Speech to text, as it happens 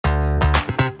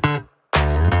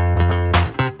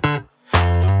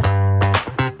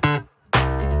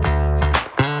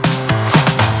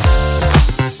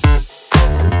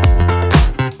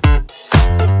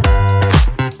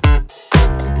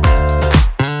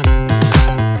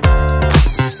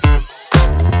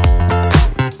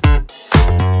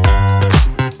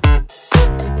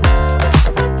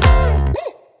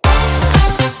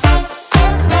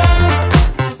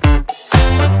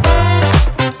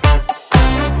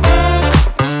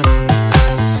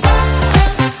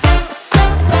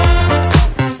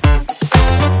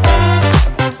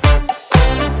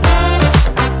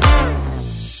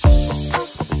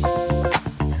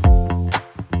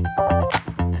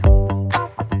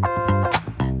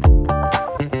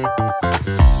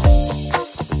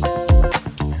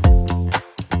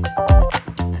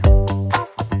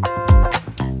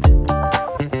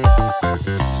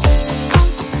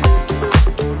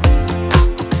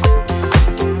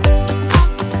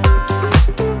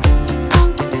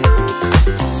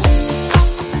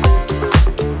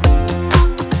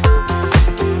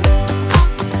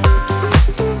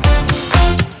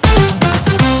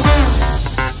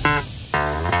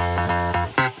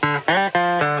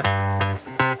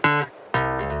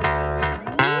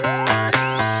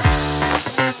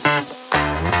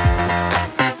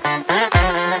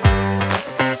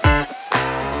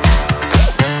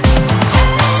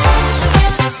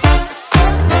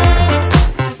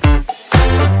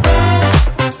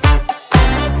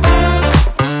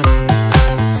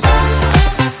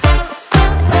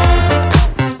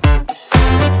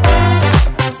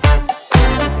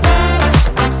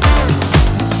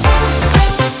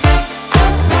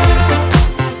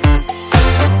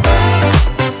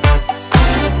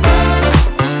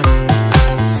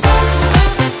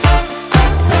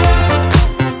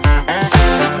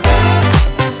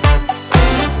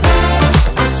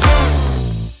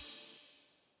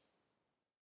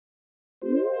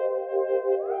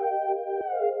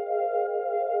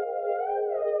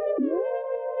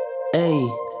Hey,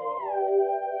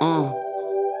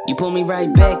 you pull me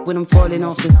right back when I'm falling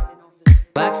off the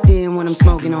box in when I'm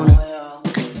smoking on her.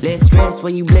 Less stress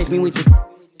when you bless me with the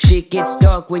shit gets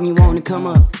dark when you wanna come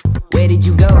up. Where did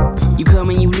you go? You come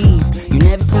and you leave. You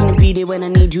never seem to be there when I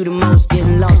need you the most.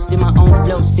 Getting lost in my own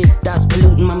flow, sick thoughts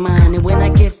polluting my mind. And when I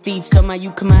get deep, somehow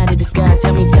you come out of the sky.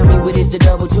 Tell me what is the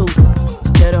double two?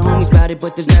 Tell the homies about it,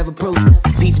 but there's never proof.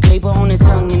 Piece of paper on the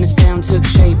tongue and the sound took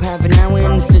shape. Half an hour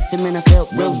in the system and I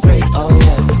felt real great. Oh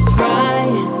yeah.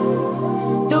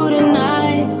 Ride through the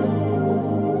night,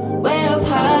 way up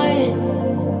high,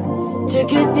 to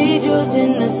cathedrals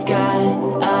in the sky.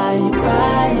 I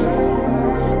ride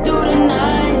through the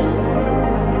night,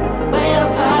 way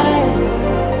up high,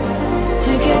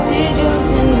 to cathedrals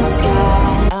in the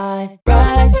sky. I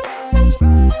ride.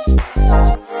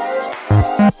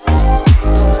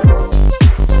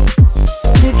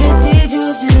 To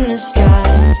cathedrals in the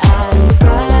sky. I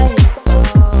ride.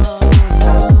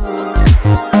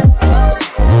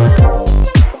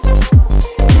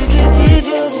 To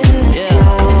cathedrals in the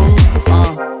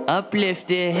sky.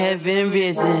 Uplifted, heaven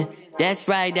risen. That's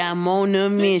right, I'm on a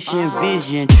mission.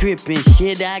 Vision, tripping,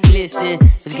 shit, I glisten.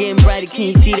 It's getting brighter, can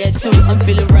you see that too? I'm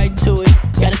feeling right to it.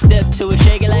 Gotta step to it,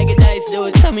 shake it like a dice, do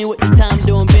it. Tell me what the time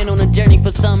doing. Been on a journey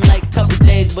for something like a couple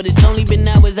days, but it's only been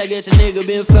hours, I guess a nigga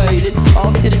been faded.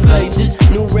 Off to the spaces,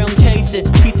 new realm chasing.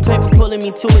 Piece of paper pulling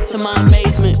me to it to my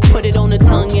amazement. Put it on the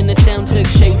tongue and the sound took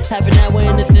shape. Half an hour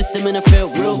in the system and I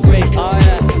felt real great.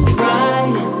 Alright,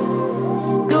 ride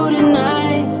through the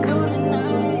night,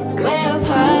 way up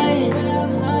high,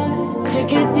 to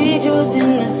cathedrals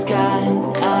in the sky.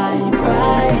 I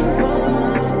ride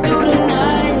through the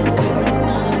night,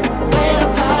 way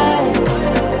up high,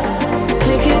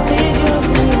 to cathedrals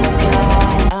in the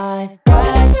sky. I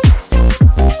ride.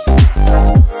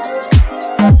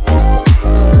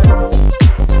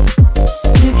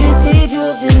 To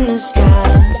cathedrals in the sky.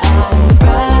 I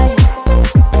ride.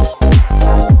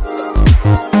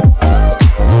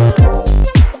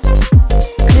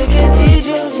 To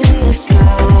cathedrals in the sky.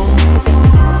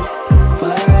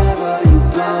 Wherever you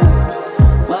go,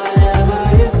 whatever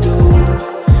you do,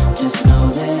 just know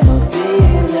that I'll be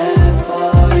there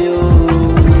for you.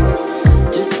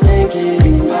 Just take it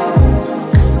and go.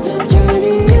 The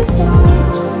journey is on,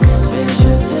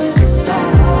 special to the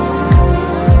start.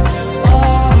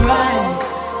 Alright,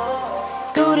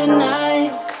 through the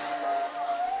night,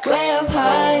 way up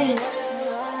high,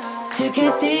 to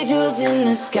cathedrals in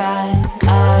the sky.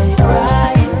 I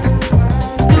ride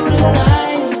through the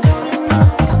night,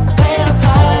 way up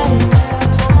high,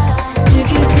 to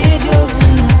cathedrals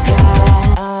in the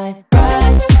sky. I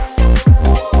ride.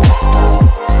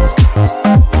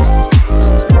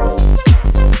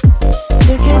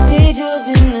 To cathedrals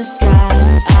in the sky.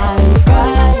 I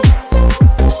ride.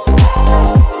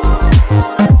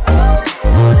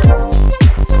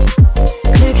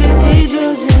 To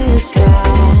cathedrals in the sky.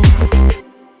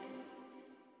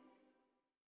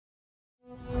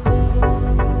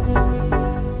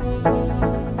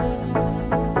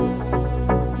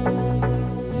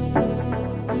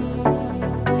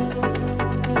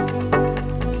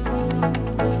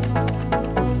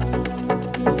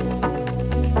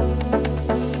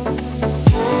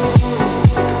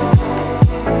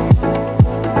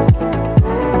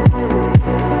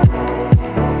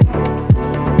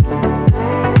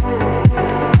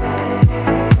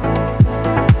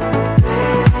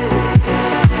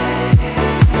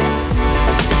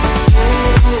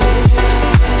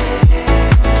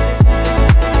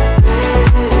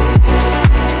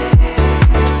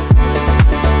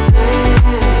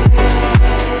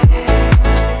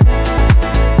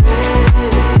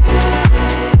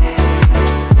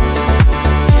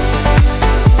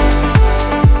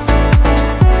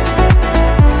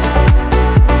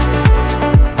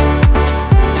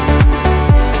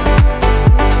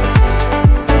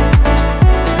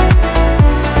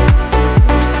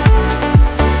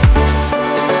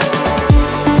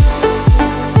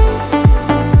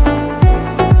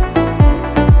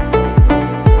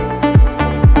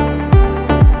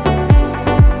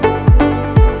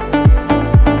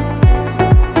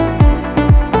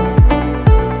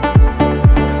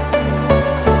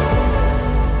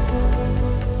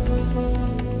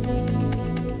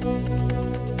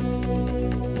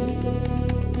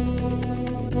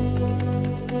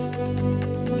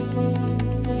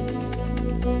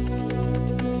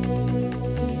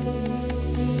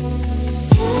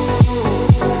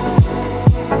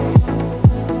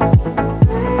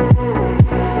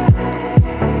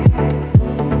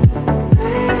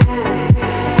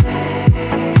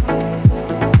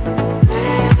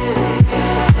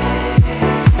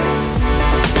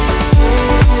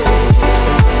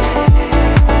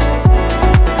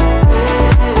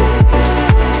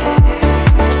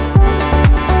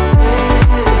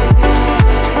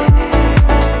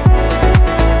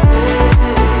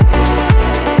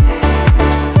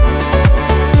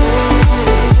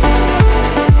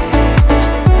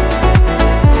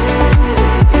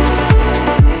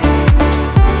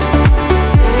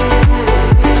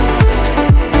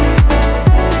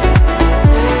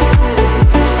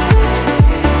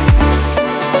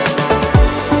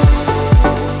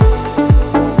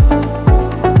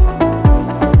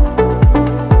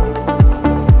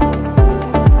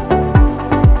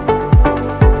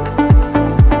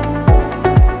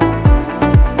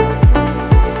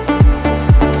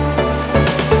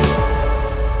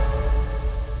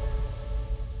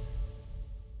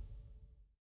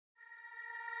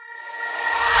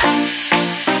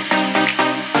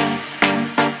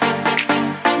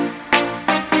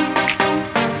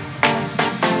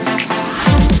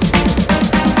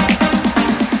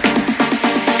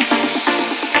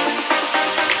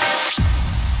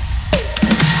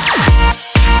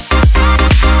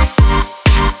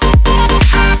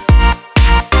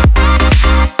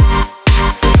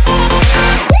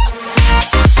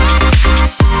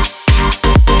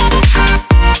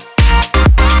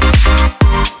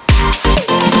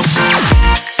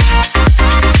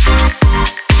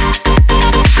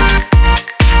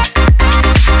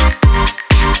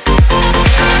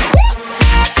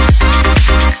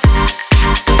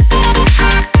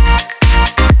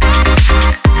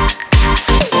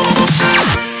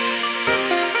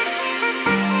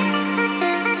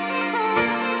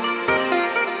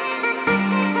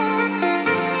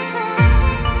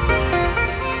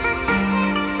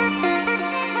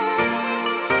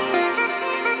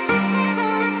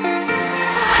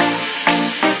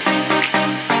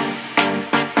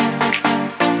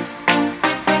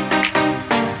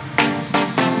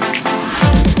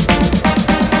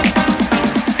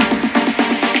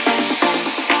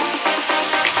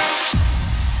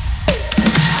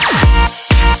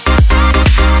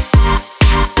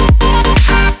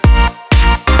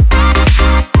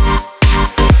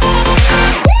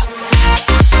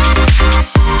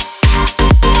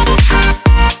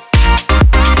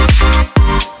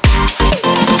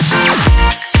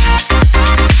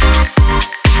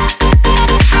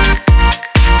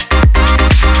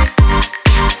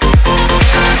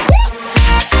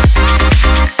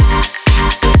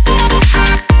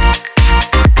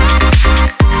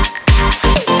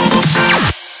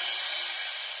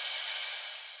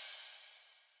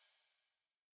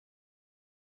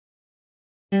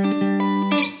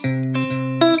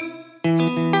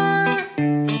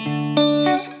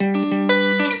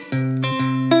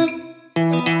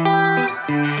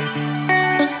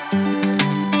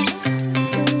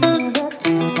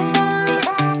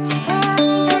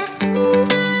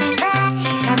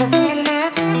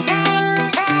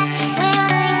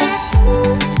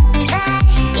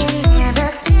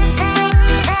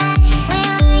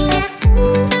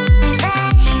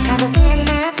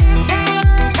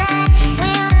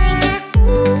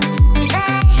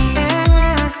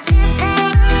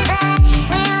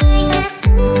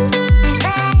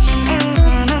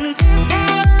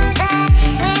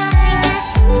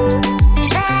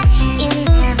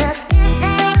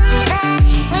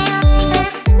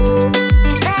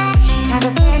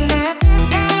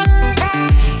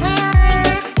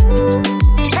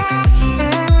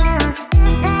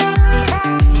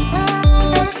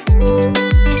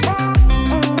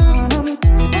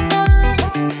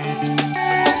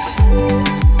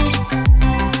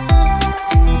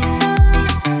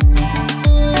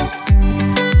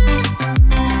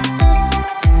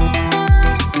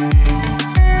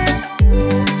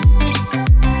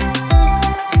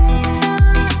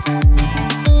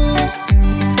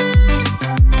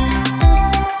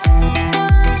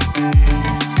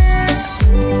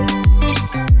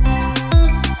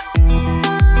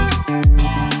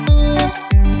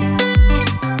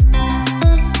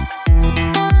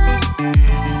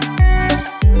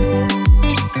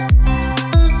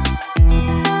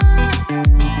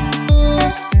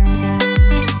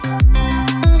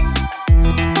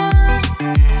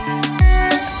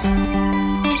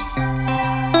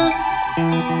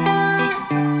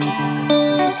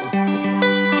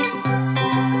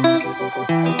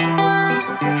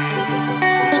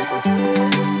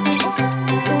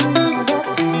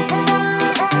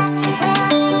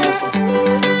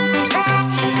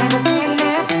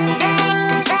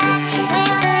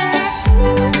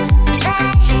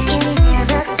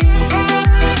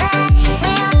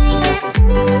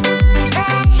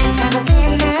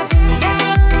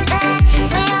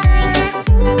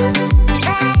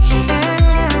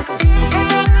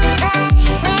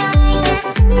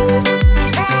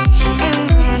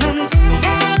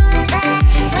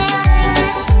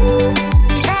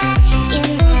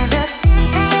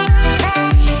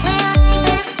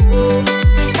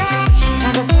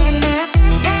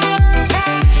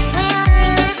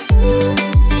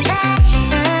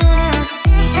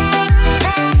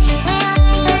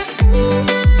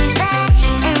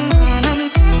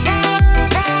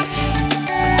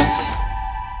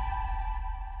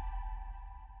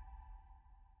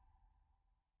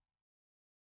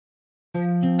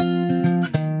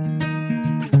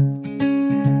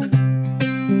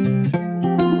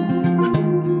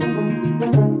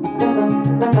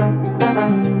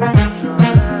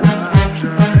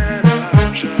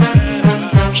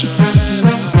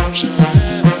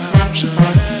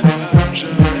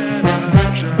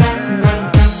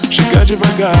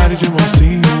 devagar e de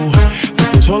mansinho.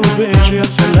 Depois rola o beijo e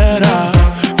acelera.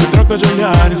 Foi troca de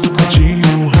olhares no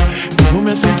cantinho. Pegou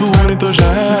minha cintura, então já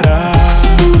era.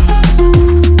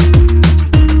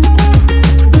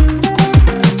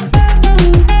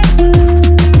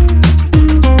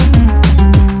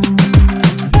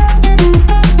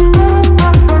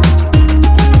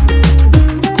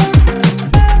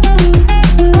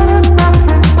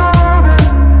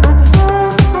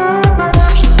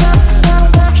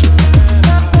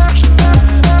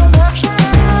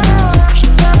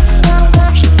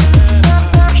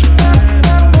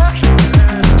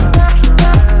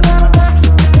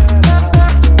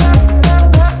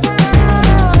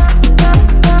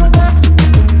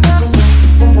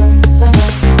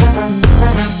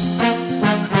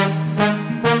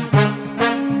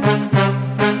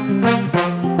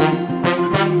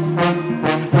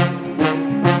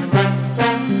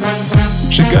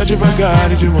 Chega devagar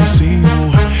e de mansinho.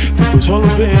 Depois rola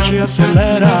o beijo e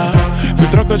acelera. Foi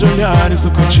troca de olhares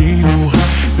no cantinho.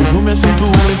 Pegou minha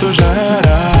cintura, então já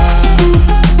era.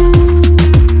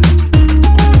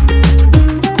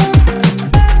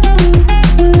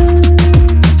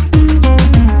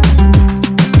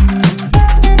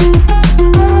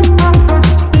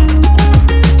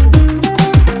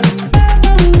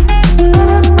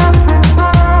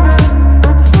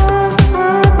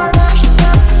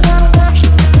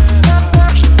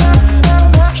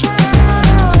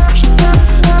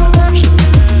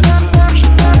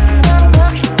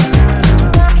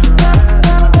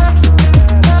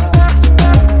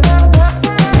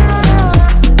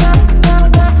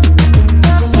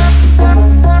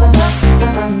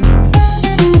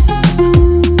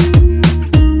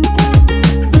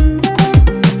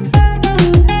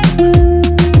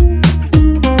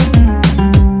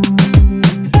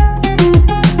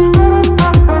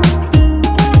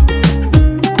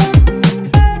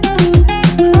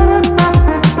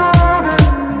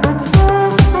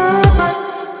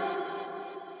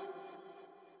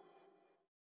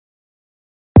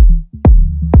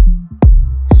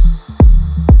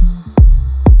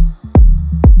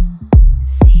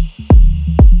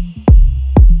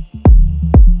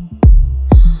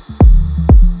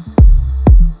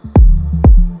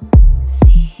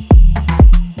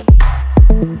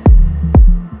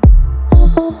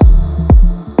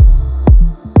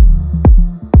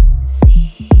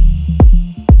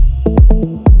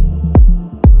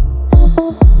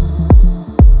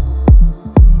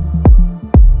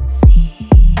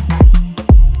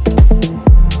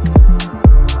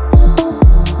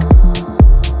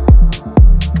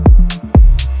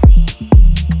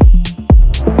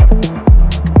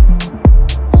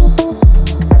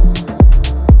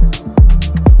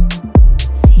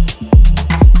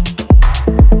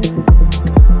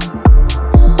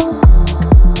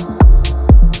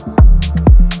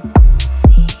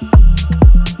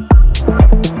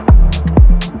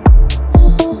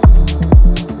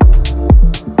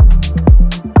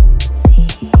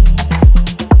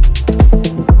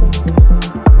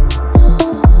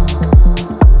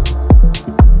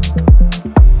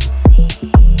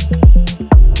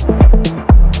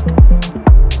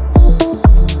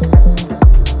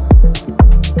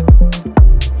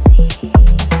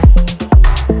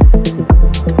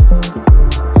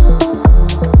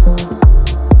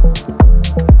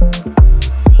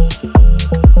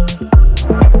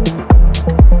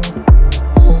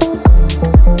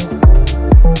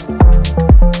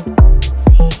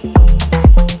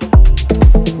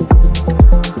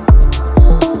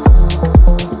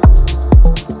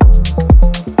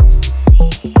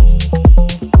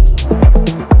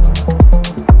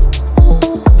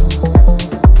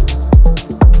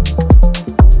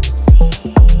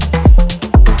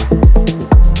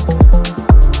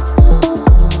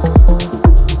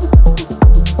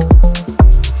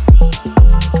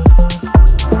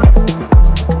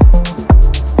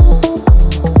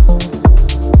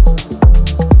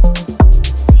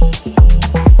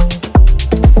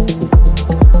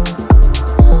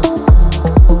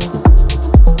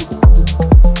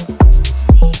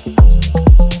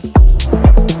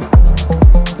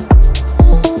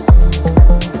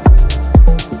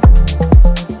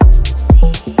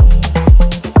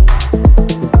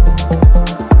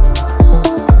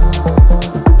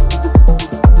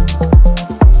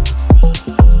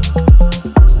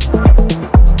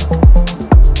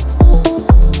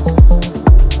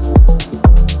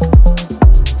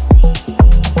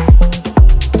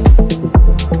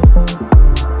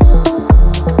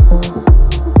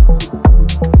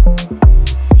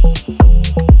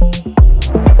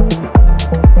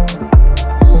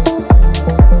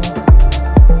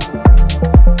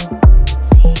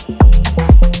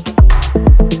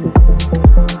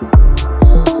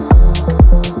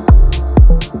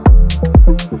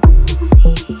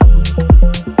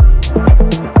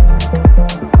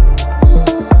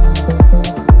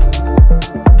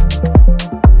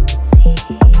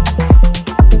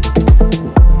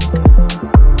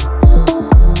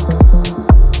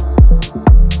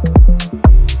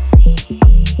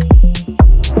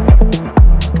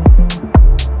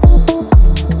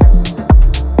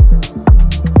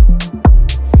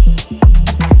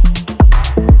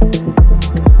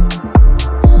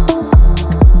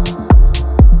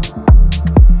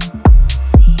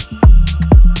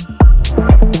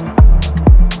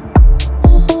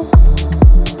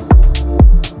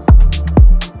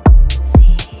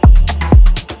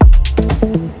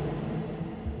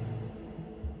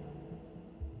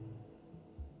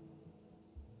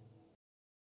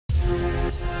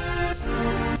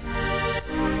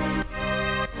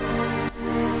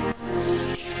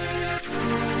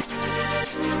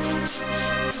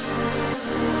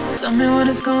 tell me what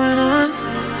is going on.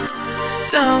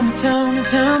 Tell me, tell me,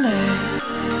 tell me.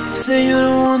 You say you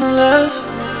don't wanna love,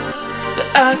 but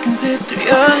I can see through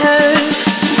your head.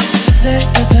 You say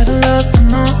you're tired of love, I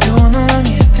know you wanna love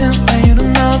me. I tell me you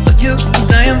don't know, but you are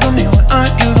dying for me. What are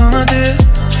you gonna do?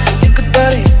 Think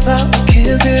about it if I would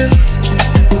kiss you.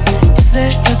 You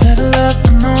say you're tired of love,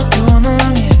 I know you wanna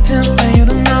love me. I tell me you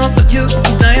don't know, but you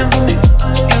are dying for me. What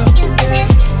are you gonna do?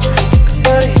 Think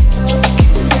about it if I would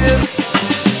kiss you.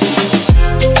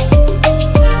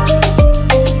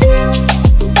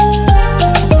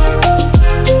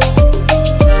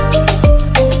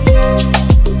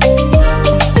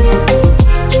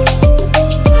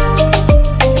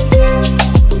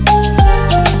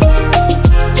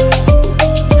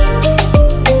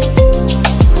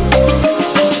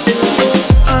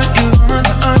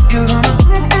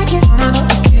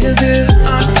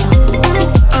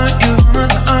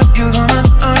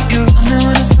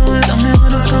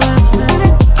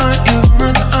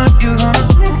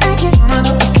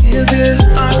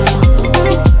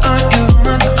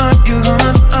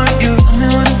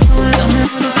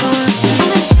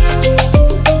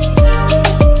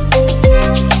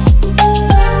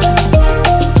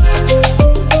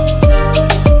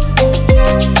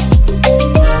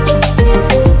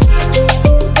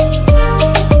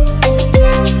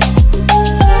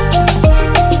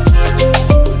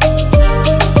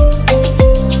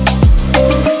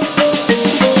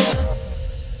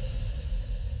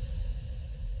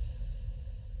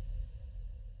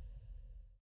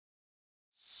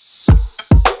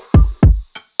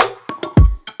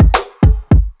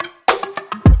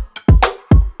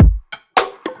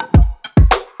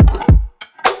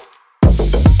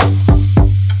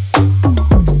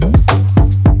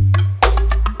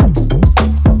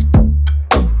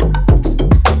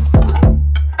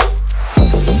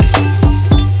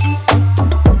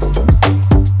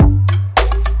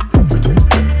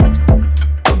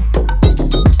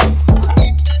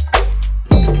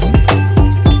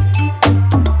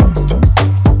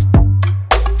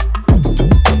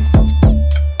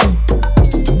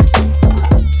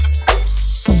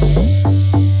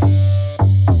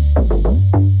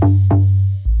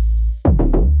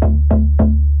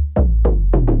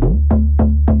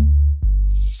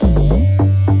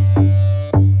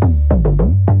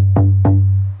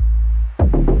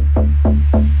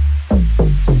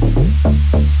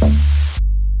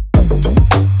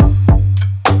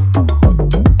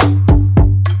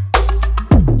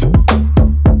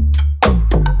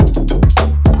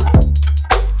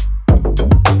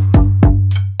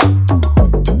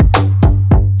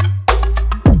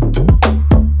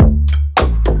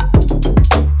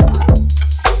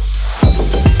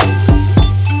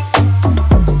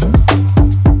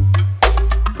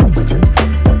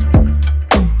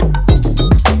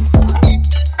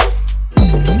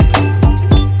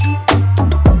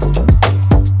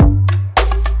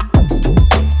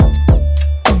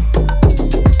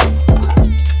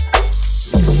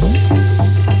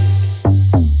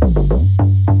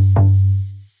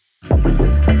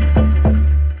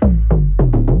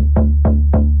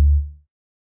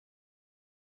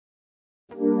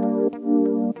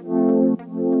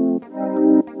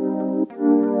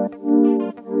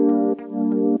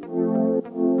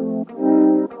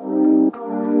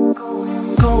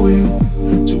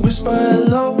 To whisper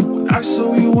hello when I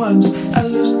saw you once, I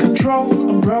lost control.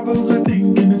 I'm probably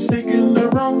thinking it's taking the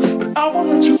wrong, but I won't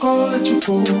let you go, let you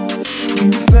go.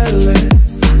 When you feel it,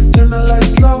 turn the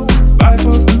lights low. Vibe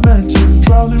of the magic,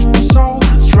 drowning my soul.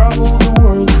 Let's travel the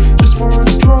world just for a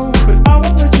stroll, but I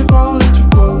won't let you go, let you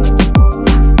go, let you go.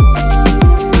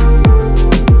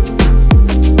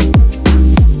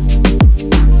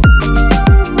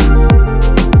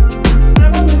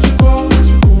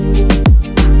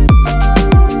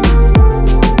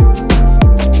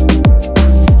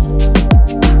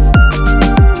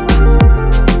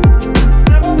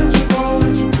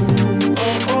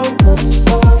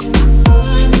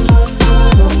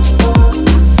 Oh,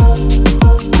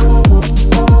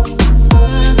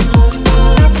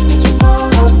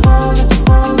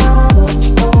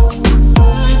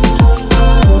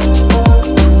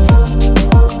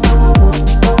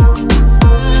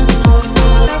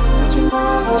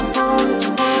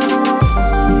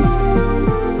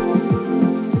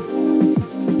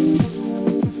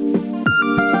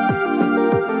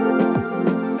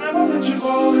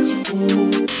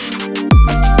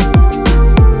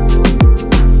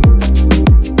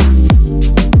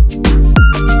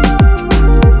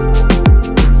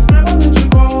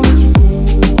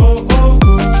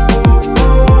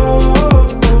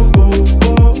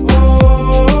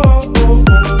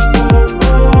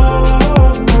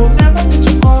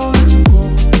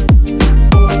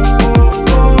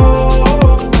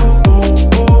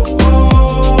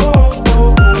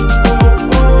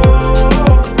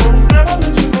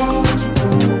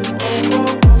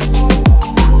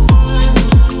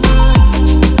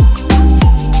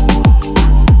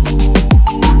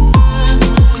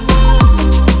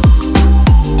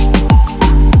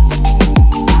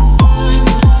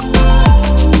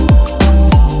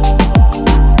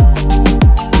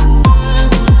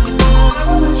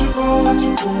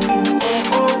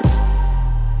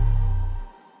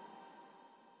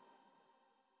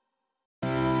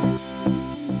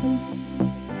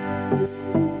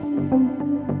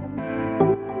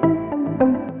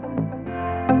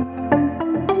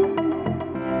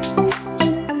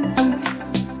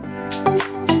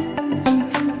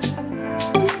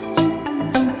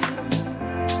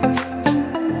 Adinkra.